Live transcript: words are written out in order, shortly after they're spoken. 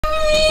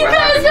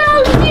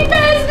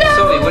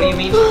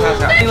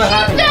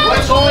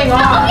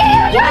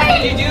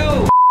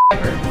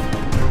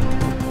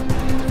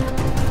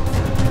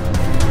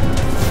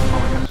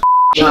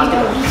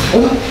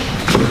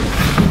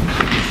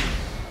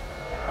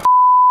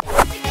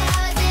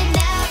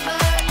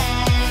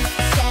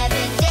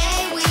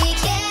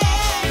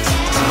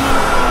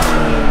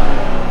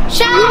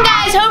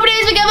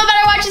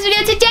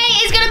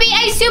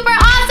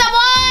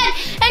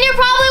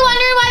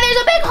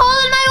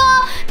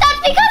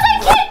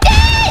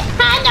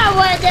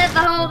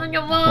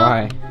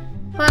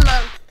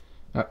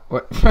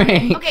What,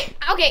 Frank?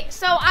 Okay,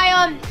 so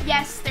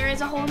yes, there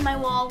is a hole in my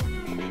wall.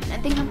 I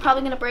think I'm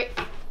probably gonna break.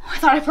 Oh, I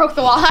thought I broke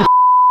the wall.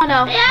 Oh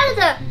no. Yeah, I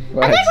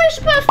think we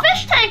should put a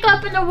fish tank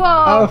up in the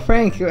wall. Oh,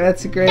 Frank,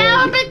 that's a great idea.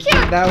 That would be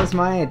cute. That was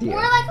my idea.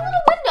 Or like a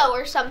little window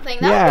or something.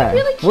 That would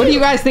be really cute. What do you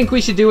guys think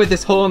we should do with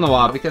this hole in the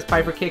wall? Because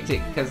Piper kicked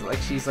it because like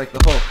she's like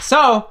the hole.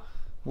 So,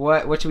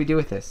 what should we do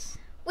with this?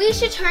 We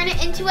should turn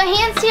it into a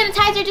hand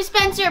sanitizer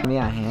dispenser.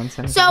 Yeah, hand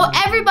sanitizer. So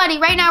everybody,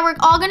 right now we're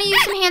all gonna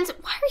use some hands.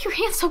 Why are your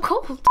hands so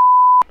cold?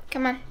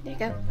 Come on, there you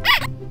go.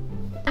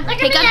 Look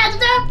at me,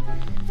 Esther.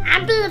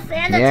 I'm being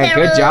sanitary. Yeah,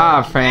 good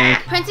job,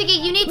 Frank. Princey,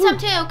 you need some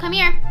too. Come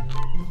here.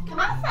 Come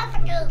on,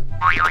 Sasaki.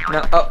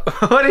 No, oh,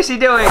 what is she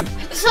doing?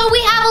 So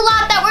we have a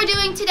lot that we're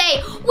doing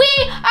today. We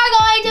are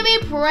going to be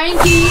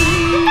pranking.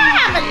 We don't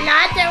have a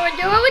lot that we're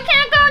doing. We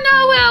can't go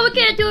nowhere. We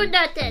can't do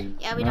nothing.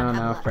 Yeah, we don't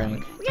have a lot.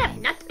 Frank. We have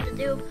nothing to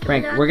do.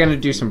 Frank, we're gonna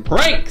do some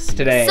pranks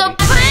today. So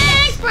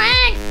pranks.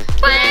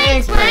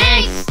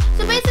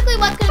 So basically,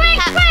 what's gonna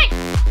happen?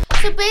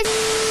 So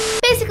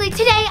basically,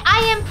 today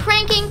I am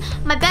pranking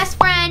my best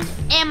friend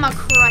and my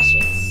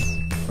crushes.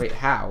 Wait,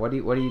 how? What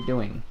are you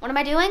doing? What am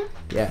I doing?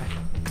 Yeah.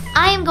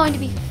 I am going to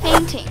be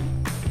fainting.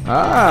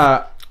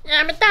 Ah.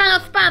 Yeah,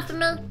 McDonald's sponsor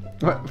me.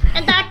 What?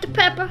 And Dr.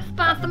 Pepper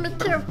sponsor me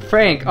too.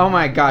 Frank, oh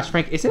my gosh,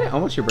 Frank, isn't it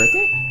almost your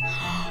birthday?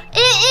 It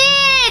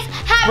is!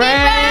 Happy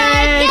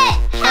birthday!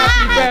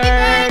 Happy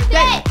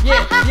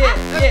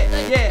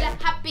birthday! Yeah.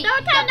 Happy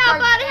Don't tell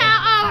nobody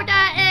how old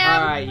I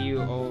am. Alright,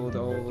 you old.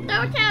 Don't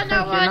tell Frank, no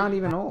you're one. not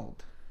even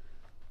old.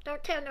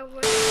 Don't tell no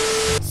one.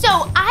 So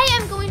I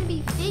am going to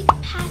be fake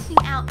passing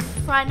out in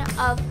front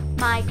of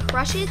my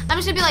crushes. I'm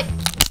just gonna be like,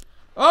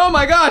 Oh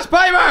my gosh,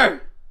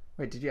 Piper!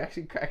 Wait, did you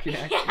actually crack your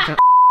neck? Yeah.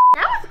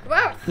 That was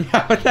gross.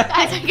 Yeah, but that...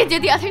 guys, I can do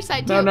the other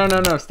side too.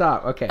 No,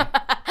 stop. Okay.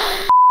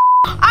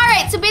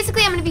 Alright, so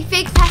basically I'm gonna be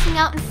fake passing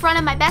out in front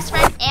of my best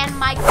friend and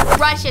my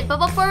crushes. But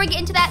before we get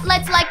into that,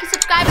 let's like and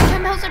subscribe and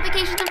turn post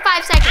notifications in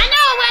 5 seconds. I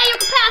know a way you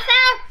can pass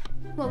out.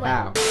 What way?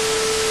 Wow.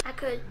 I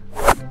could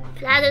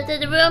slide into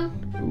the room.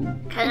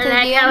 Kind of Into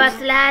like the how I DMs?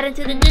 slide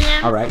into the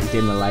gym. Alright,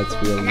 dim the lights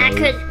real And low.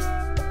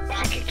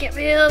 I could get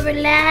real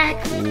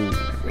relaxed. Ooh,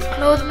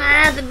 Close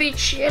my eyes and be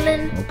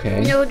chilling.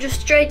 okay. You know,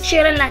 just straight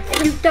chilling like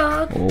Snoop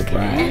Dogg. Alright.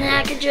 And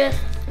I could just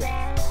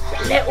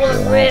let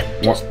one rip.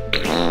 Just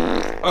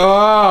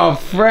Oh,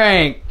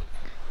 Frank!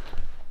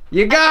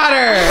 You got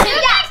her! You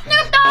like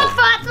Snoop Dogg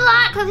farts a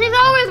lot because he's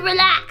always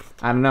relaxed.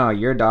 I don't know,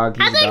 you're a dog,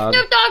 he's I a think dog.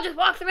 Snoop Dogg just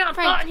walks around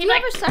farting. He's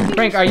like,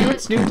 Frank, are you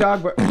with Snoop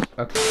Dogg? Okay.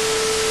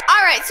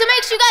 Alright, so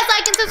make sure you guys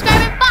like and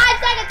subscribe in 5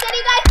 seconds. Can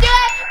you guys do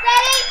it?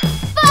 Ready?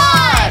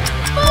 5,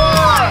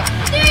 4,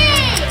 3,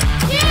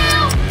 2,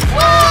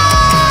 1!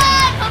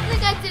 Hopefully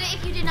you guys did it.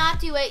 If you did not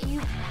do it, you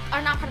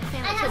are not part of the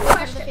family. So you're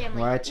part of the family.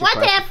 What's your what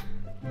question? if?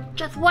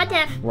 Just what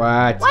if?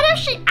 What? What if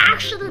she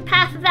actually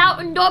passes out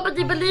and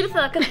nobody believes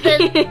her? Cause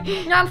then,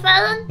 you know what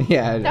I'm saying?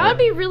 Yeah. That would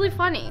be really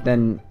funny.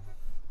 Then.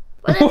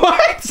 What if-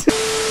 What?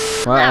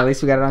 Well, at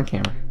least we got it on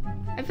camera.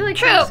 I feel like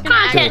True, that's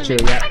gonna content. True,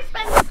 yeah.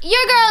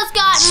 Your girls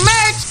got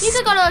merch. You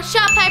can go to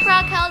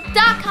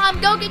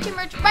shoppiperrockelle.com. Go get your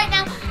merch right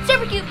now.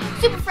 Super cute,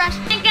 super fresh.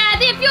 And guys,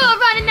 if you're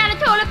running out of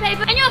toilet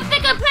paper and you're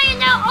sick of paying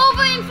out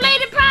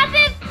overinflated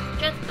prices,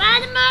 just buy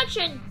the merch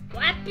and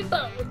wipe your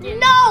butt with it.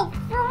 No,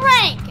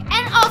 Frank.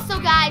 And also,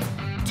 guys,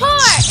 tour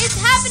is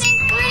happening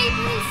pretty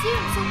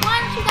soon. So why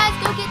don't you guys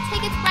go get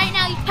tickets right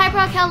now?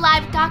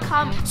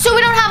 PiperRockelleLive.com. So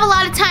we don't have a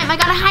lot of time. I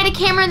gotta hide a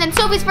camera, and then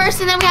Sophie's first,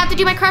 and then we have to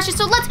do my crushes.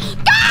 So let's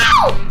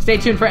go! Stay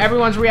tuned for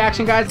everyone's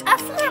reaction, guys. A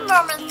few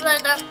moments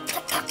later.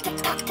 Tick tock, tick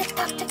tock, tick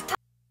tock, tick tock.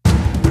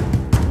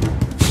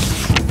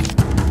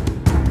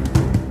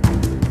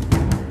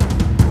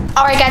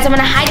 Alright guys, I'm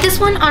gonna hide this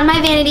one on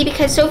my vanity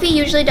because Sophie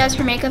usually does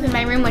her makeup in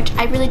my room, which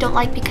I really don't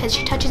like because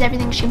she touches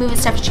everything, she moves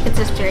stuff, she gets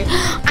this dirty.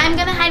 I'm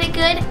gonna hide it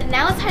good.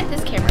 Now let's hide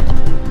this camera.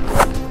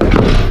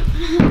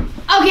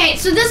 Okay,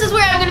 so this is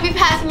where I'm gonna be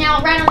passing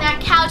out, right on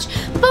that couch.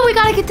 But we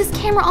gotta get this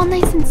camera all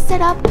nice and set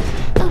up.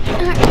 Oh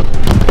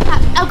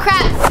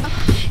crap.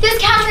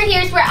 This couch right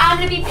here is where I'm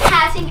gonna be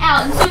passing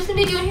out. And Sophie's gonna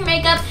be doing her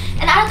makeup.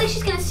 And I don't think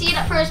she's gonna see it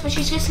at first, but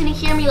she's just gonna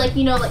hear me like,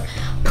 you know, like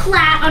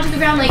plat onto the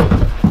ground like.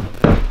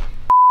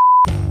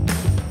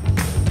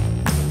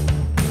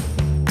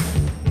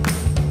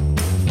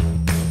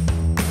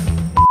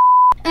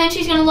 And then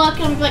she's gonna look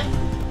and be like,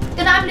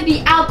 then I'm gonna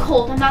be out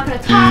cold. I'm not gonna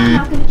talk, I'm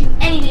not gonna do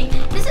anything.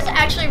 This is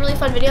actually a really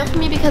fun video for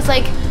me because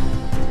like,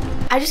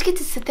 I just get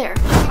to sit there.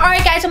 All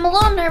right guys, I'm a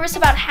little nervous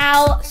about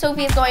how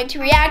Sophie is going to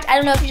react. I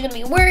don't know if she's gonna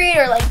be worried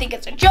or like think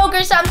it's a joke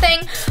or something.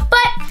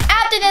 But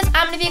after this,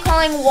 I'm gonna be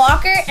calling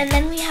Walker and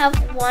then we have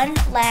one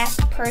last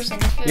person.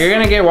 You're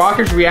gonna get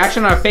Walker's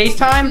reaction on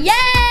FaceTime? Yeah!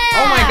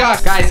 Oh my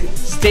gosh, guys,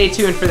 stay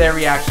tuned for their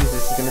reactions.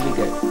 This is gonna be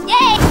good.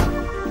 Yay!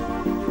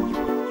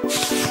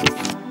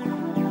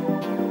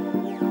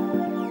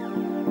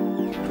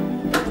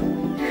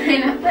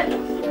 But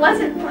it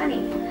wasn't funny.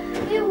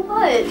 It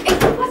was.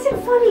 It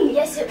wasn't funny.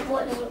 Yes, it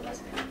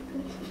was.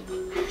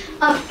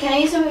 Can I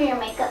use some of your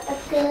makeup?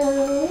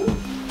 Good.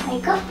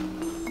 Makeup?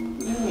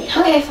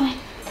 Okay, fine.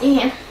 You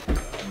can.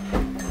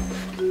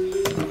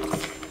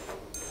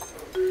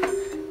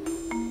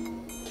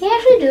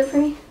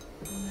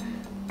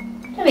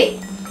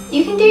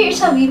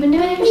 job. You've been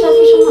doing it yourself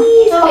for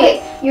so long.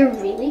 Okay, you're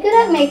really good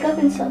at makeup,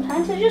 and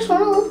sometimes I just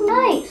want to look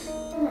nice.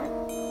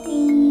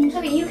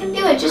 Sophie, you can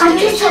do it. Just I'm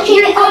do just it. touching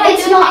it. Oh,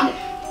 it's not.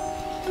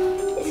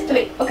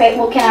 Okay,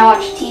 well, can I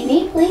watch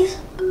TV, please?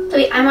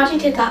 Wait, I'm watching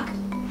TikTok.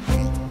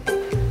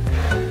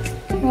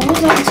 I'm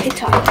always on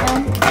TikTok, you know?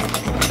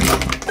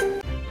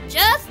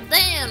 Just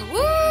then,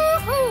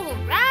 woohoo!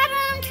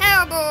 Riding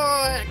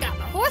cowboy! Got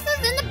my horses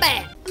in the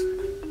back.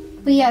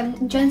 But yeah,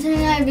 Jensen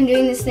and I have been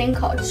doing this thing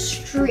called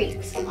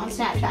streaks on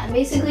Snapchat. And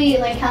basically, it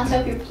like counts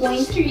up your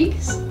points.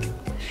 Streaks.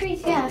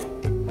 Streaks, yeah.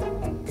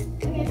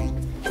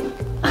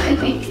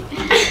 Okay.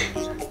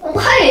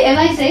 What? Am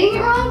I saying it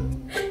wrong?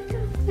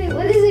 Wait,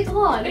 what is it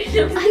called?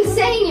 I'm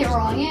saying it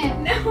wrong, yeah.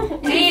 No,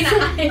 ain't I?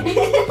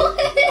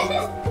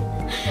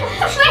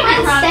 I'm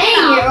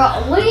saying it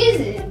wrong. What is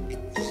it?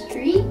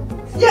 Streak?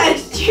 Yeah,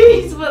 it's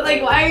streaks, but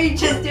like, why are you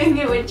just doing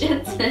it with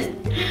Jensen?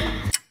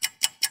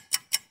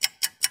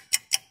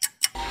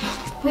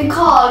 We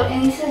called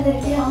and he said that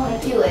he didn't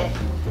want to do it.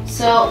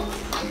 So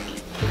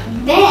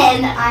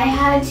then I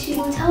had to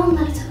tell him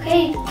that it's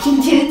okay. You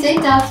can do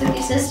TikToks with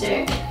your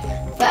sister.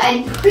 But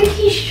I'm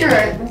pretty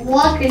sure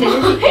Walker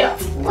did TikTok.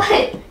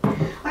 What?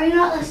 Are you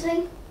not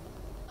listening?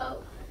 Oh.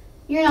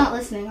 You're not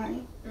listening, are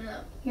you?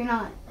 No. You're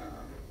not.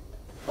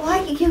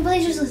 Why? Can you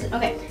please just listen?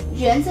 Okay.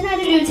 Jensen had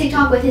to do a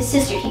TikTok with his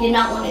sister. He did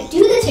not want to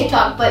do the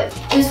TikTok, but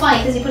it was funny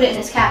because he put it in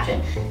his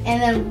caption.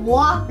 And then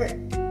Walker.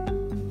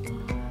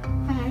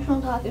 I just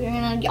want to talk if you're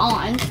gonna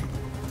yawn.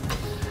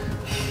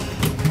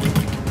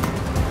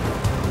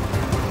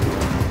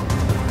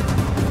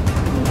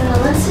 You gonna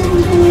listen to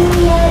me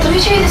yet? Let me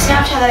show you the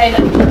Snapchat that I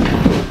did.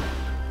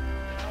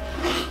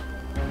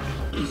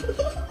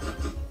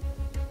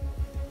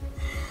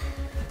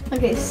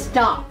 Okay,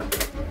 stop.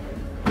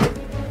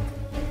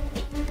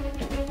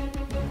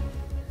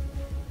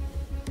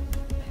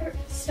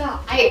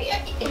 Stop.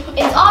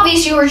 It's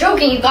obvious you were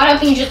joking. You got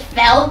up and you just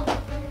fell.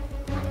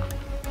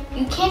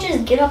 You can't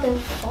just get up and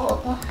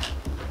fall.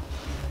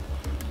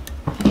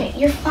 Okay,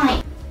 you're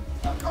fine.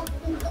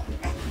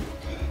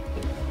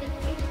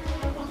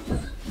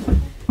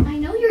 I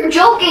know you're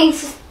joking.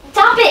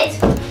 Stop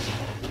it.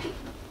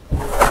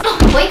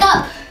 Wake up. Wake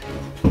up.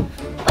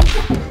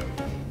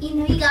 You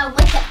know you gotta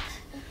wake up.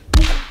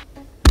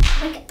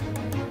 Wake up.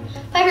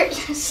 Piper,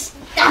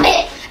 stop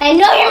it. I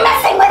know you're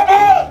messing with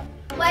me.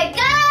 Wake up.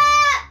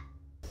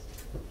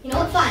 You know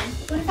what? Fine.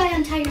 What if I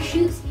untie your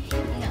shoes?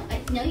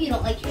 I know you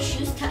don't like your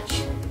shoes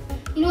touched.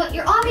 You know what?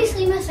 You're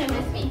obviously messing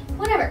with me.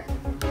 Whatever.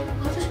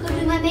 I'll just go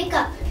do my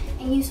makeup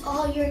and use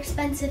all your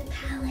expensive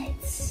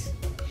palettes.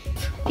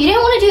 If you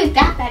didn't want to do it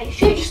that bad, you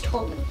should have just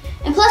told me.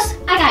 And plus,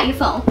 I got your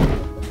phone.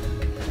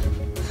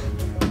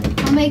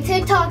 I'll make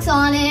TikToks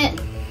on it.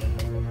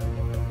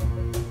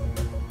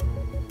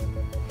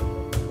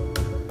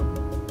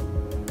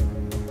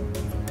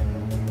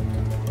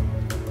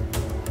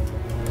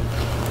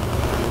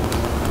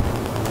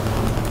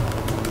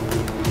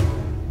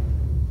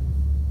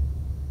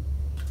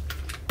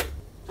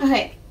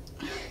 Okay,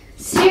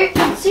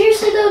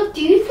 seriously though,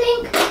 do you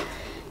think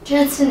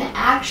Jensen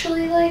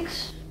actually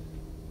likes?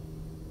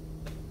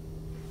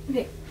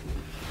 Okay,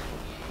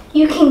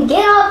 you can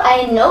get up.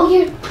 I know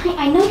you're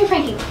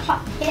pranking.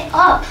 Get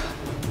up.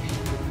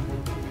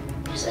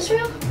 Is this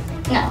real?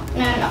 No.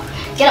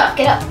 Get up.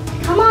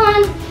 Come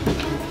on.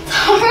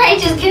 All right,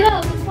 just get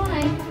up. It's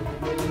fine.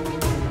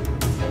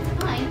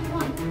 Fine.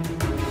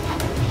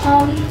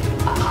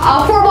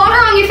 I'll pour water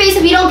on your face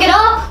if you don't get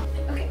up.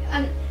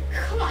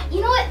 Come on, you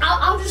know what?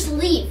 I'll just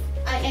leave.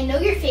 I know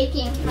you're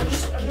faking. I'll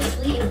just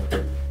leave.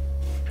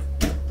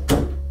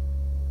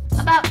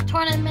 About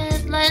 20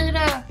 minutes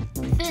later,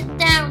 sit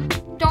down.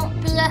 Don't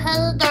be a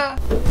hater.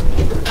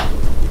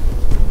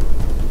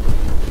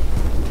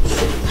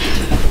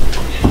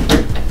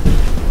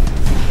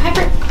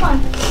 Piper, come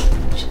on.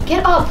 Just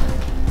get up.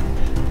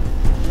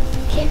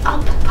 Get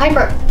up,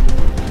 Piper.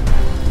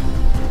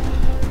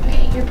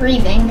 Okay, you're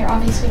breathing. You're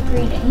obviously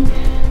breathing.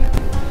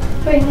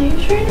 Wait, no, you're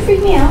trying to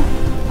freak me out.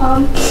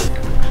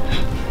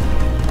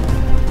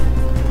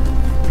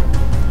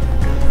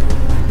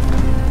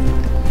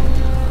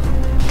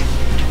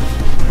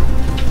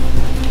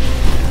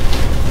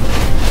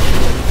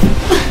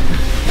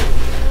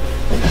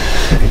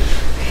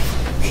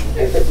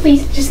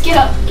 Please, just get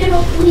up. Get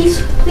up,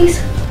 please. Please,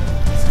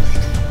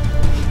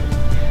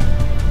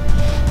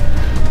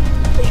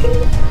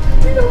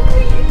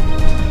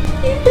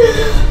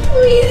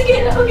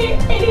 get up. Okay, I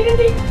need to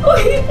think.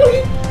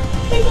 Okay.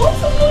 I want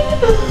someone.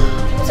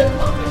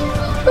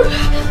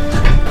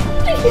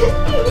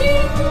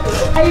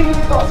 I need to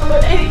call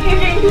someone. She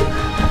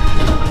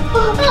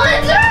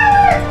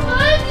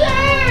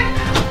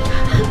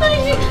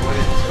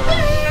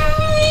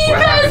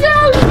passed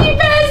out.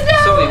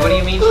 Sophie, what do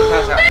you mean she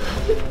passed out?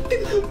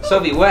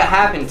 Sophie, what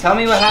happened? Tell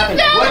me what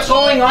happened. What's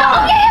going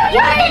on? Okay,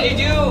 What did you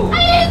do? I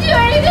didn't do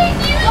anything.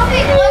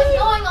 Okay, what's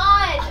going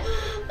on?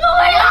 Oh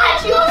my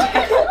gosh!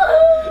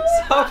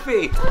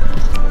 Sophie!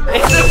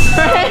 It's a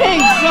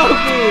prank,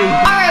 Sophie!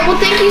 Alright, well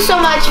thank you so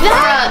much.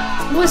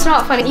 That was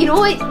not funny. You know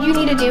what you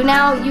need to do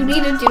now? You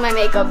need to do my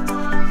makeup.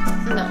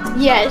 No.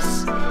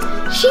 Yes.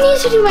 She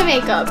needs to do my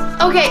makeup.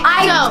 Okay,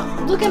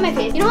 so look at my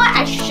face. You know what?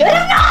 I should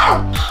have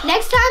known.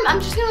 Next time, I'm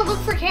just gonna look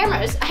for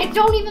cameras. I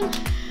don't even.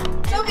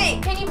 Okay,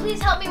 can you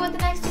please help me with the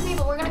next 2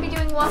 people? We're gonna be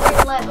doing Walker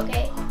and Lev,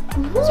 okay?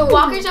 Ooh, so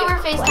Walker's over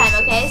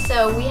FaceTime, okay?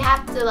 So we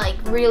have to like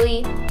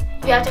really,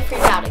 you have to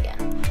freak out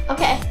again.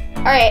 Okay.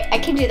 All right, I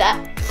can do that.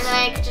 And then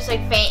I could just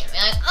like faint and be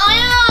like, oh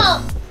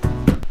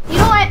no! You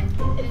know what?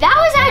 That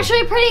was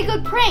actually a pretty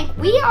good prank.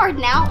 We are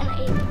now in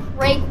a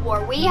prank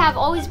war. We have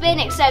always been,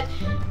 except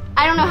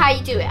I don't know how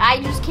you do it.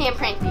 I just can't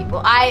prank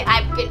people.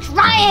 I've been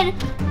trying,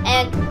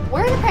 and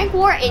we're in a prank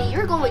war, and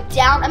you're going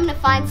down. I'm gonna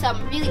find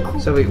something really cool.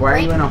 So wait, why are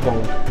you in a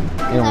hole?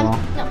 In a wall?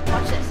 No,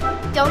 watch this.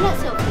 Donut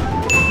Sophie.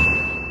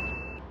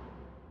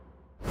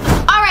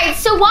 Alright,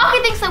 so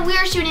Walker thinks that we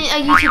are shooting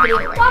a YouTube video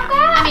right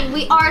now. I mean,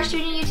 we are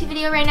shooting a YouTube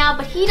video right now,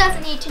 but he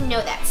doesn't need to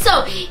know that.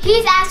 So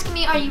he's asking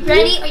me, are you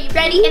ready? Are you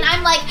ready? And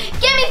I'm like,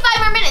 give me 5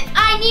 more minutes.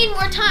 I need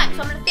more time.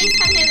 So I'm gonna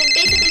FaceTime him and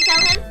basically tell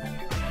him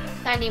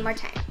that I need more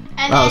time.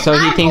 And oh, so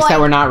he thinks that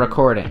we're not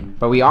recording,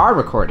 but we are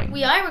recording.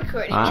 We are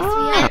recording. Ah. Yes,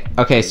 we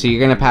are. Okay, so you're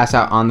gonna pass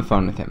out on the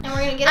phone with him. And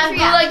we're gonna get I'm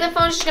like the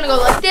phone's just gonna go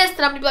like this,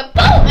 then I'm gonna be like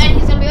boom, and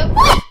he's gonna be like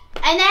boom,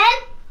 and then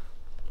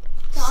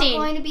it's all scene.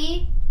 going to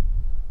be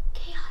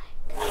chaotic.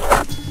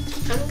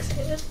 I'm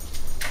excited.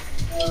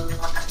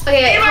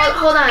 Okay,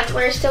 hold on.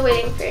 We're still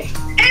waiting for. Hey,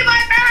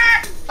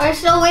 Piper! We're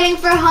still waiting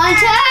for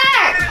Hunter.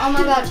 Oh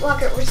my God,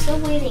 Walker, we're still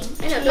waiting.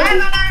 I know.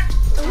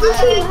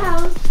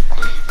 Wow.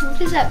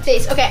 What is that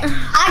face? Okay,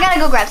 I gotta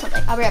go grab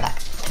something. I'll be right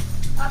back.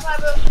 Hi,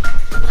 Papa.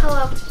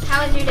 Hello.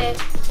 How was your day?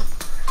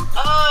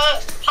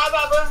 Hi,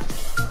 Papa.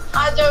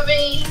 Hi,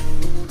 Toby.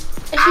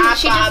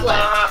 She just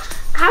left.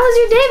 How was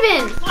your day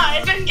been? Hi,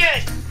 it's been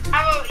good.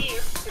 How about you?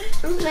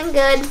 It's been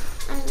good.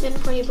 I've been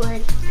pretty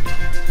bored.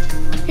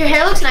 Your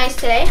hair looks nice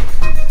today.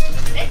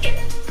 Thank you.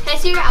 Can I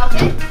see your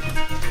outfit?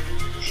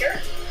 Sure.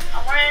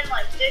 I'm wearing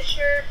like this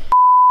shirt.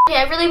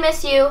 Yeah, I really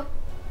miss you.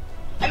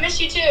 I miss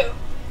you too.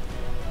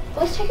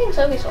 What's taking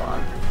Sophie so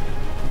long?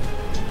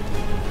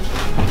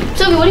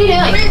 Sophie, what are you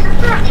doing? Wait,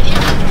 for a video.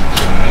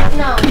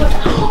 No.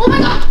 Oh my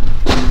God.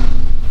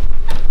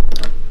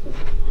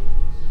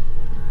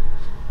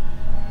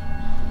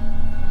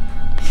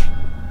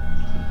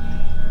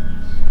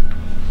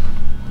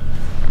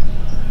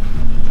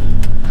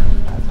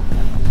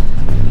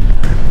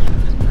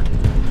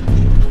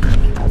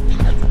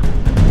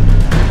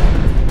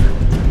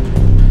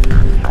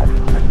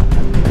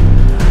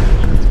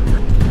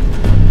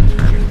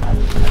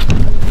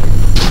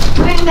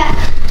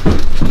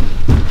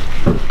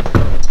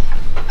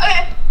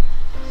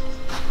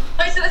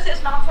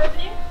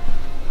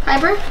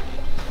 Piper?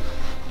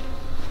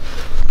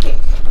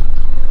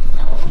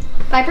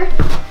 Piper?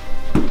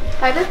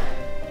 Piper?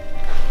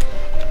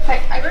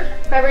 Piper?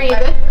 Piper, are you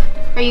good?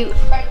 Are you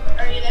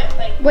there?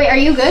 Like, Wait, are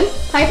you good?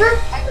 Piper?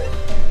 Piper.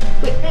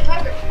 Wait, Hey,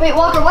 Piper. wait,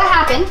 Walker, what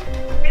happened?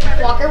 Hey,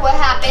 Piper. Walker, what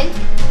happened?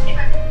 Hey,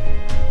 Piper.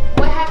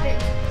 What happened?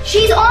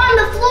 She's on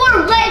the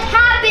floor! What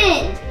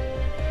happened?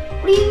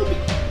 What do you...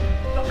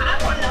 I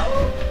don't know.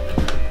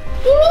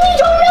 What do you mean you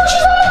don't know?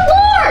 She's on the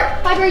floor!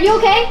 Piper, are you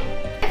okay?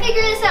 I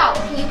figured this out.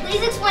 Can you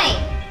please explain?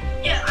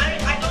 Yeah,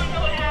 I don't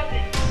know what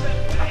happened.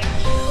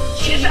 So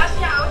she just asked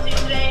me how I was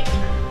doing today,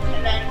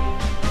 and then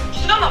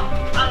she's on the.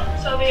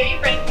 So are you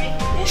pranking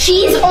me?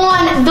 She's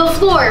on the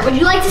floor. Would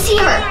you like to see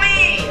Show her?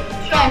 me.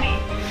 Show me.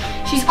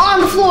 She's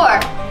on the floor.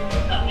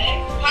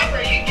 Okay. Piper,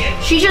 are you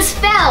good? She just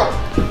fell.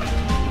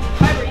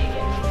 Piper, are you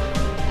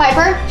good?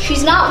 Piper,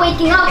 she's not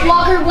waking up.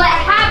 Walker, what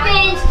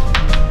happened?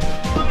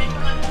 Come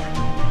on.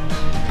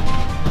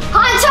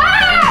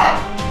 Hunter!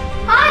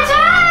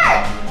 Hunter!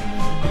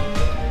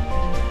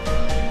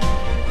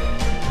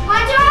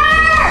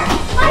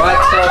 What,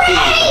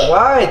 Sophie?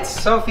 What,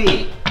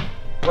 Sophie?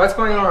 What's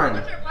going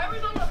on?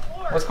 Piper's on the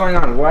floor. What's going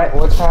on?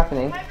 What's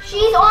happening?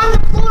 She's on the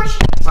floor.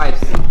 Pipes.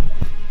 This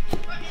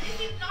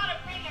is not a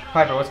prank at all.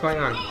 Piper, what's going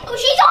on? Oh,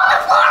 she's on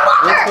the floor,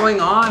 Walker! What's going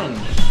on?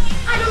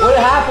 I don't know. What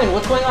happened?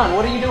 What's going on?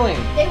 What are you doing?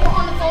 They were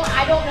on the phone.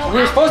 I don't know. We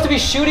were supposed to be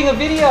shooting a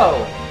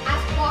video.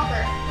 Ask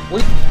Walker.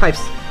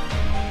 Pipes.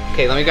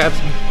 Okay, let me grab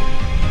some.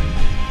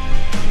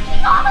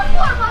 She's on the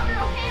floor, Walker,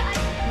 okay?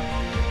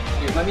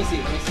 Here, let me see.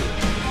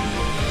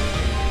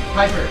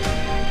 Piper.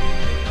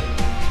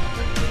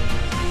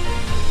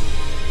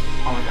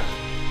 Oh my gosh.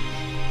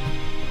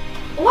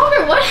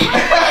 Walker, what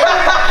happened?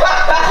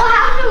 What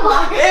happened,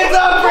 Walker? It's a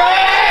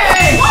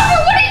prank! Walker,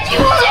 what did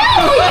you do?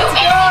 Let's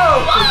go!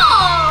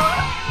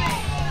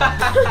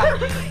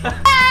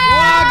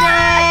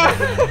 Walker!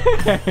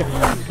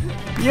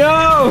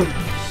 Yo!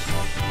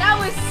 That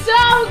was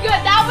so good.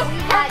 That was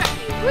perfect.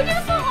 We're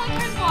just so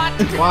Hunter's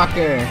watch.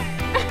 Walker.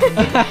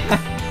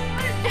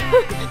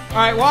 All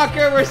right,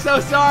 Walker, we're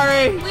so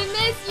sorry. We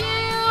miss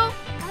you.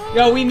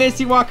 Yo, we miss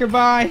you, Walker.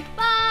 Bye.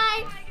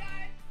 Bye.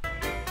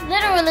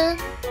 Literally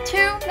 2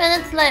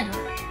 minutes later.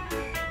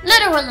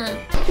 Literally.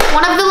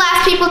 One of the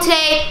last people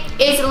today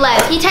is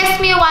Les. He texted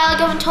me a while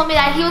ago and told me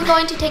that he was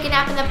going to take a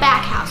nap in the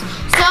back house.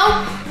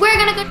 So we're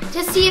gonna go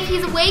to see if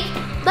he's awake.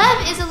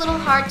 Lev is a little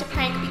hard to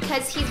prank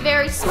because he's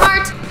very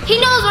smart. He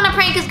knows when a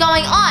prank is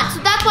going on. So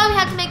that's why we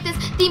had to make this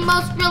the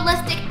most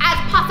realistic as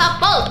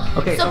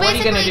possible. Okay, so what are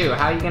you gonna do?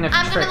 How are you gonna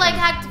I'm trick gonna like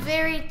him? act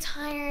very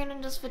tired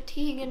and just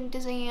fatigued and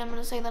dizzy. I'm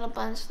gonna say that a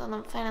bunch,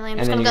 then finally I'm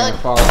And just then gonna you're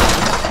go gonna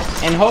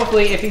fall. And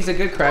hopefully, if he's a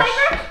good crush,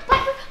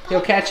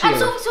 he'll catch you. I'm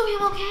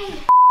so okay.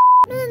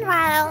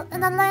 Meanwhile,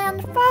 in a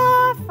land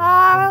far,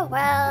 far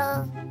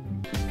away.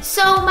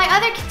 So my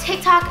other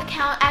TikTok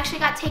account actually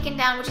got taken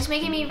down, which is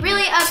making me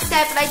really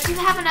upset, but I do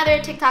have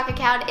another TikTok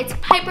account. It's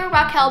Piper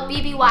Rockelle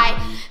BBY.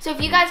 So if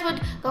you guys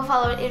would go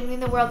follow it, it would mean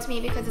the world to me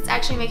because it's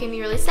actually making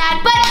me really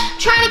sad. But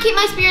trying to keep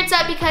my spirits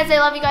up because I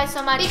love you guys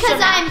so much.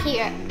 Because so I'm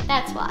here.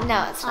 That's why.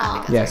 No, it's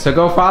not because Yeah, so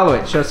go follow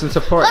it. Show some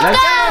support. Let's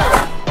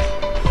go!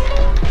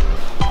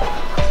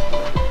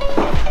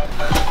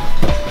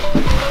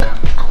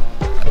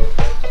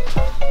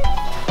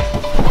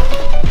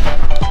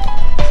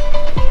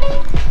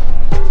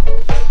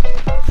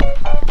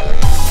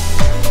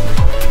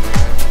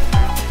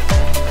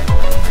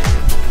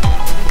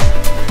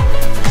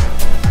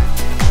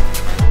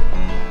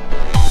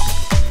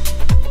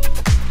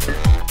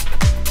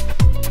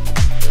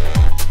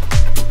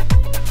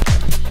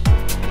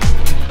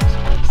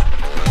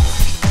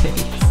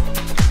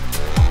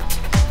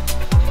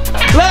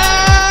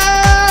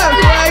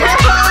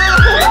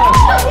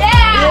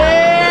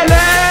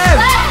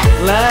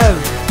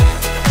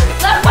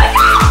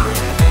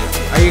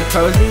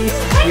 Cozy?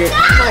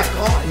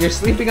 You're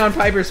sleeping on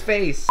Piper's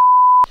face.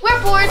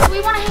 We're bored, so we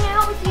want to hang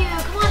out with you.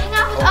 Come on, hang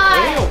out with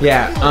us.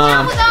 Yeah, hang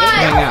out with us.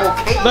 hang out.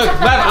 Look,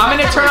 Lev, I'm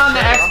gonna turn on the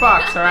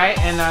Xbox, alright?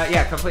 And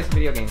yeah, come play some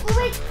video games.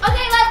 Wait,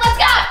 okay, let's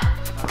go.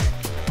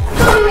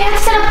 We have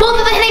to set up both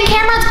of the hidden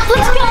cameras.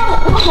 Let's go.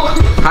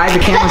 Hide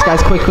the cameras,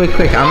 guys. Quick.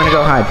 I'm gonna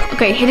go hide.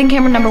 Okay, hidden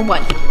camera number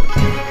 1.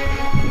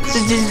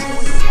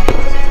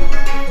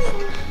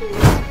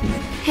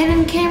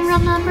 Hidden camera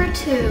number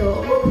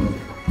 2.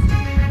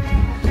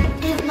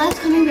 Let's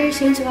coming very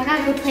soon, so I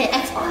gotta go play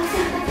Xbox.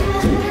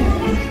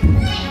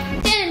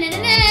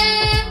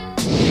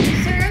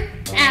 Sir,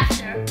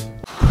 after.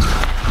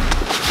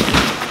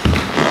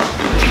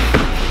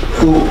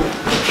 Ooh.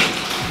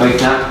 Oh, you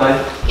can't play?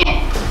 Yeah.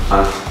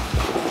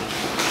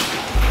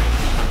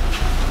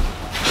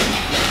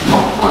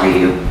 How are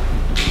you?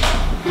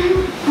 Okay.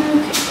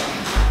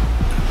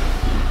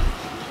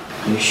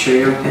 Are you sure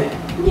you're okay?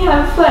 Yeah,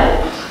 I'm fine.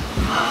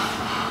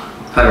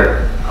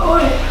 Piper. Oh,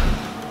 yeah.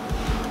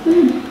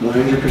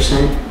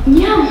 100%?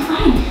 Yeah, I'm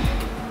fine.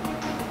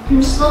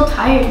 I'm just a little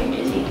tired and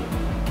dizzy.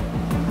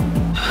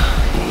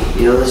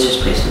 You know, let's just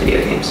play some video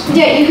games.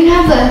 Yeah, you can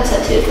have the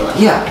headset too if you want.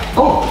 Yeah.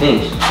 Oh,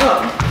 thanks.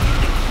 Oh.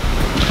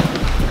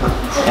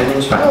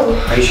 Everything's fine.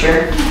 Oh. Are you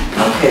sure?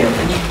 Okay.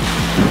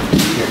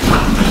 Here.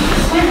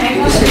 Fine, I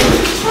got it.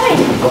 It's fine.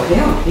 Okay.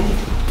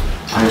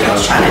 I'm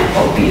just trying to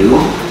help you.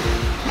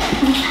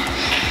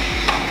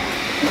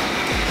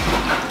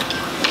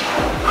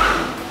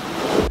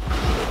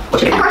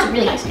 What's your My car's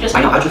really nice.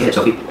 I know. How'd you get it,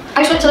 Sophie?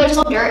 I just went to there's this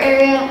little dirt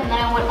area and then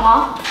I went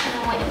off and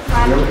then went in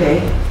front. You okay?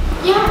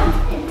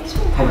 Yeah, it's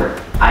fine.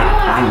 Piper,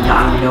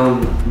 I know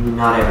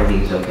not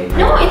everything's okay. Piper.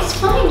 No, it's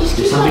fine. Just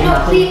Did keep something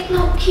playing. happen?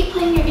 No, keep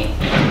playing your game.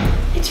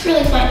 It's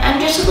really fine.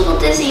 I'm just a little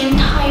dizzy and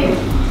tired.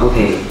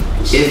 Okay.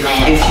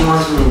 If you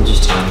want something,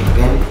 just tell me,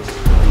 okay?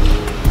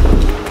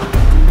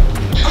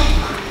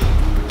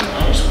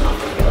 I just went off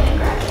the freeway and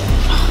grabbed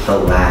it. The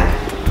lag.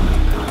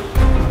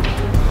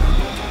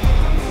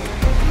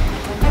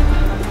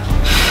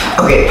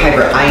 Okay,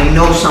 Piper, I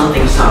know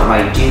something's not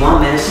right. Do you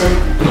want medicine?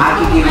 I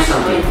can give you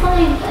something. I'm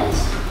fine, guys.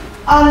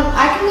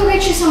 I can go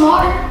get you some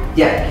water.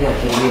 Yeah,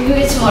 Go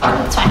get some water.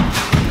 That's fine.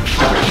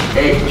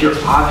 Piper, you're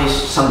obvious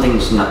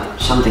something's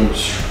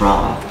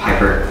wrong,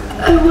 Piper.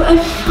 I'm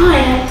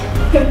fine.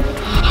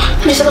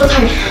 I'm just a little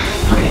tired.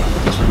 Okay,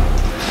 that's fine.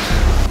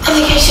 I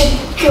think I should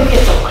go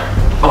get the water.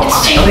 Oh, It's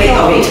okay,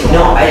 taking a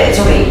while. no, it's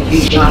okay.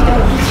 You don't have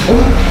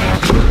to.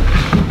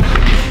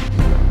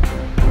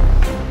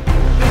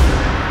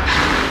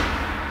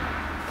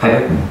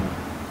 Piper?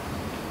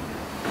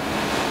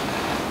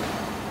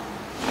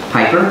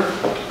 Piper?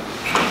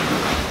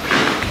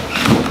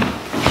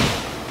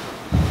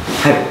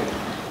 Piper?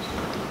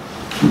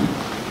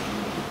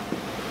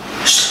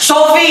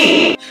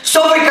 Sophie!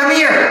 Sophie, come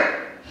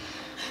here!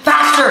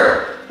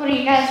 Faster! What are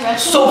you guys rushing?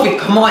 Sophie,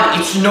 come on,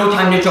 it's no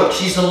time to joke.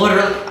 She's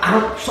literally,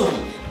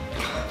 Sophie.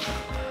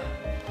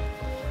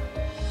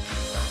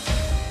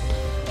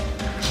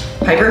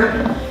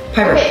 Piper?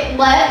 Piper. Okay,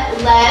 what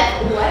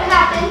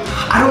happened?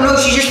 I don't know,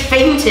 she just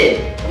fainted.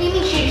 What do you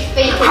mean she just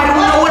fainted? I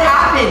don't know what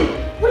happened.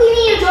 What do you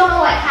mean you don't know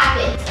what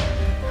happened?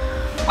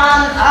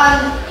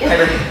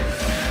 Piper.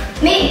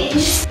 Maybe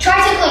just try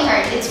tickling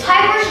her. It's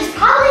Piper, she's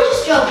probably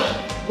just joking.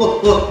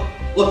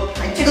 Look,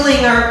 I'm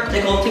tickling her.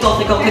 Tickle.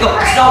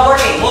 Alright. It's not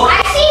working, look.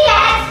 I see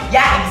that!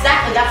 Yeah,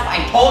 exactly, that's what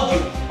I told you.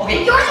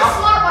 Okay, You're the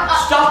smart one.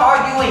 Stop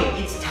arguing.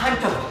 It's time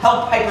to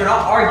help Piper,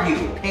 not argue,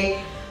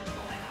 okay?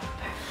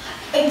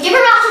 Give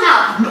her mouth to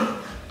mouth.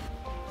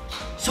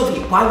 Sophie,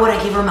 why would I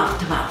give her mouth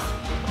to mouth?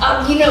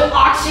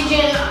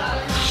 Oxygen.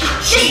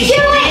 She's do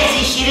it.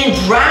 dizzy, she didn't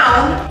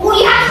drown. Well,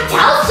 you have to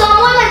tell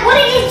someone. Like, what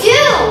did you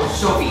do?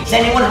 Sophie, is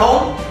anyone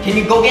home? Can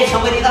you go get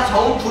somebody that's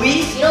home,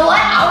 please? You know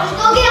what? I'll just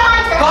go get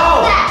Hunter.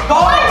 Go! Go!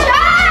 Hunter!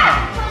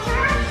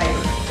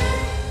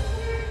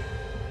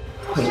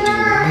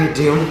 I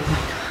do.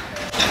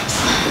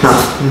 No,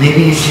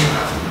 maybe I do.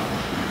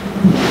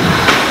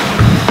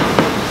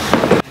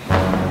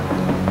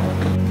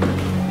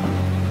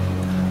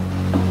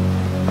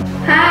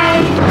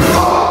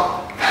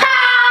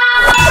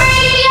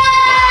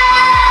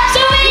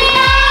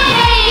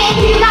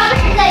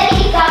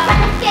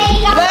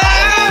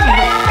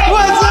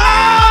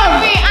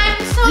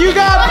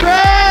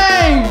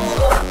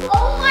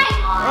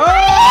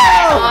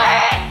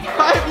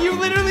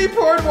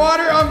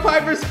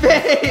 Piper's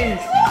face!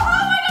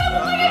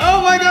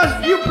 Oh my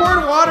gosh, you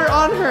poured water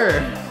on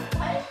her!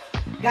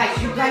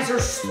 Guys, you guys are.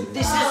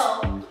 This is.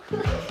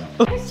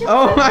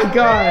 Oh my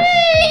gosh!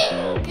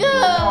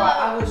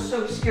 I was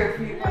so scared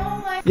for you.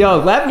 Yo,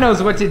 Lev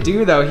knows what to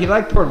do though. He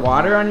like poured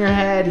water on your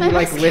head. He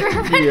like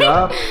lifted you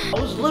up. I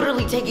was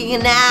literally taking a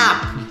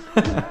nap.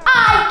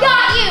 I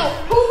got you!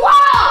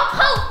 Whoa!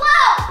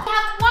 Hello! We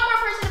have one more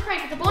person to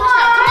prank with the bonus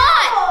round. Come on!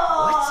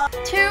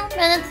 What? 2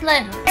 minutes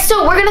later.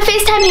 So we're gonna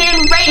FaceTime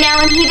him right now,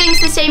 and he thinks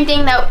the same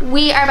thing, that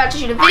we are about to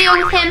shoot a video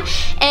with him,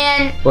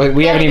 and Wait,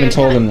 we haven't even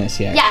told him this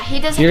yet. yeah,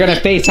 he doesn't. You're gonna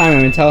FaceTime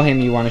him and tell him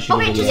you want to shoot a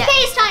Okay, video. just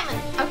FaceTime him.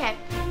 Okay,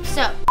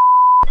 so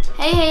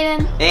hey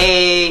Hayden.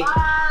 Hey.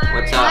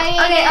 What's up?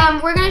 Okay,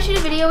 we're gonna shoot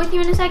a video with you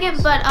in a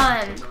second, but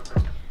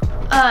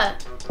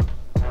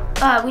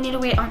we need to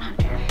wait on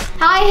Hunter.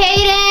 Hi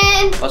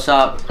Hayden. What's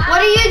up?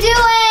 What are you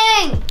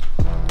doing?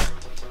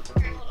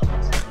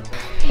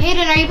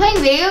 Hayden, are you playing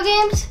video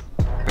games?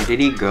 Where did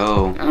he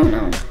go? I don't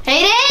know.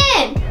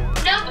 Hayden!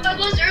 No, but I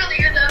was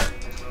earlier though.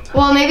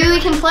 Well, maybe we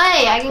can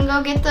play. I can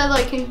go get the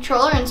like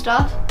controller and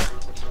stuff.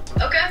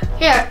 Okay.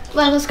 Here,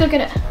 let's go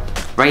get it.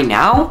 Right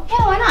now?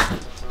 Yeah, why not?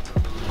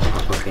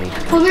 Okay.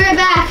 We'll be right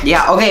back.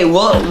 Yeah. Okay.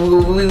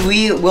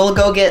 We'll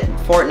go get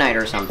Fortnite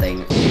or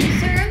something.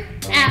 Sir,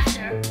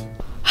 after.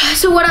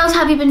 So what else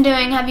have you been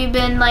doing? Have you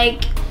been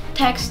like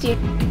texting?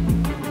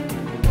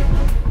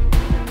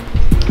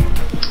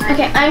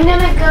 Okay, I'm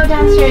gonna go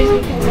downstairs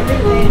because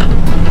everything.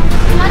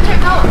 Hunter,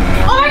 go.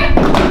 Oh my!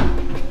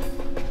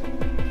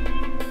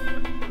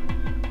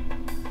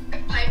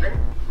 Piper?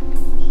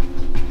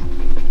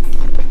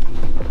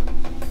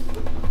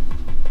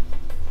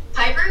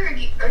 Piper,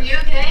 are you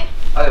okay?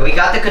 Okay, we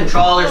got the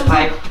controllers,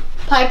 Piper.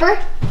 Piper?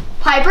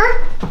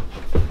 Piper?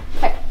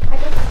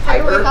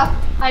 Piper, wake up.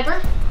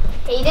 Piper?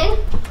 Hayden?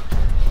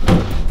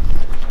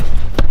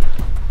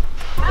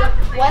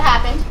 What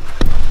happened?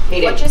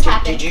 Hayden, What just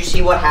happened? Did you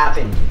see what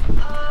happened?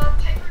 Piper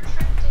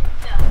tripped and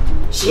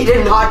fell. She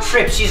did not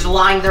trip. She's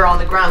lying there on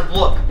the ground.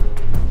 Look.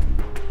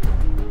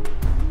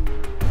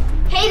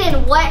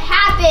 Hayden, what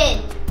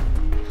happened?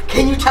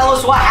 Can you tell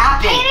us what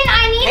happened? Hayden,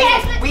 I need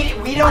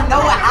Hayden, we don't know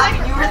what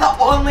happened. You were the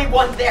only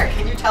one there.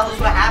 Can you tell us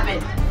what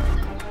happened?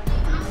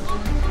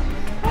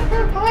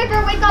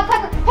 Piper, wake up,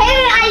 Piper.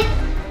 Hayden,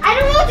 I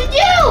don't know what to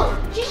do.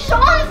 She's just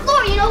on the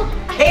floor, you know.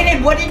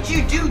 Hayden, what did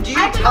you do? Do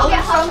you tell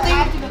her something?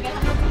 I have to go get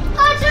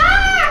Hunter!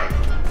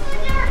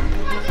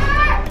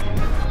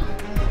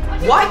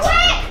 What?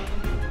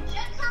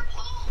 Check her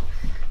pulse.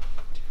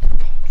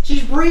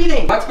 She's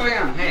breathing. What's going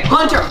on? Hey.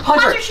 Hunter,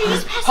 she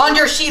just passed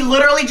Hunter, she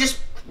literally just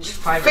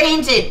Piper.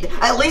 fainted.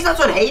 At least that's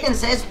what Hayden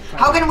says.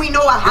 How can we know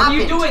what What happened?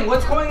 are you doing?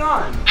 What's going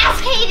on?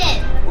 Ask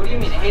Hayden. What do you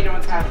mean, Hayden?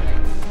 What's happening?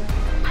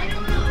 I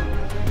don't know.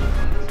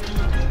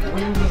 What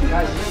do you mean,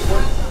 guys?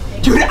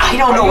 Dude, I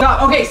don't know. No,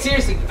 okay,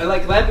 seriously.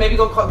 Like, maybe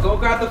go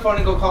grab the phone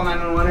and go call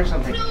 911 or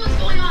something. I don't know what's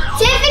going on.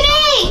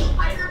 Tiffany!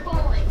 Piper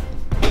bowling.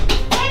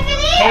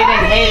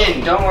 Tiffany!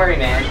 Hayden, don't worry,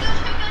 man.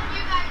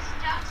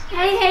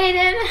 Hey,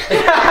 Hayden.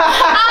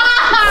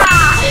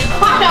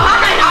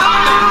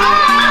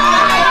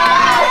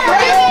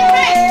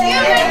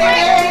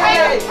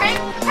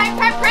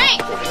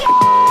 Prank.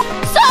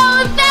 So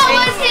that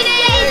was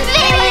today's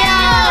video.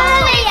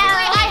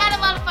 I had a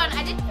lot of fun.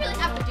 I didn't really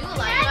have to do a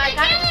lot. I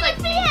kind of just like.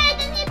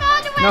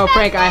 No,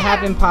 Frank, I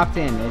haven't popped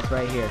in. It's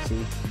right here,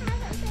 see?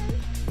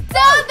 So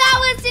that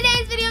was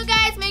today's video,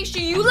 guys. Make sure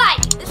you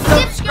like,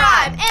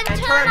 subscribe, and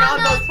turn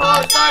on those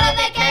post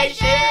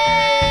notifications.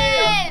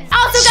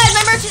 Also, guys,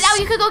 my merch is out.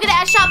 You could go get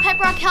it at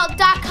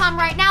shoppiperrockelle.com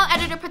right now.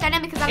 Editor, put that in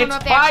because I don't know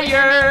if they actually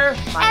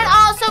heard me. And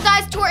also,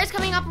 guys, tour is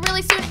coming up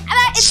really soon. And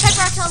that is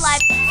Piper Rockelle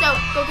Live. So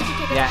go get your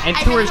tickets. Yeah, and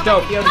I tour's really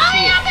hope dope. Be able to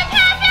see it.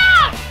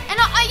 And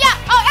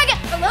yeah, again.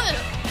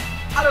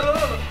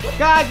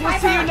 Guys, we'll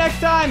see you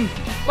next time.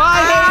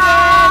 Bye, Hayden.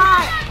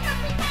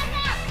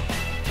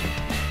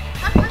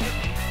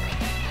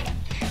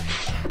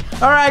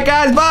 All right,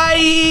 guys, bye.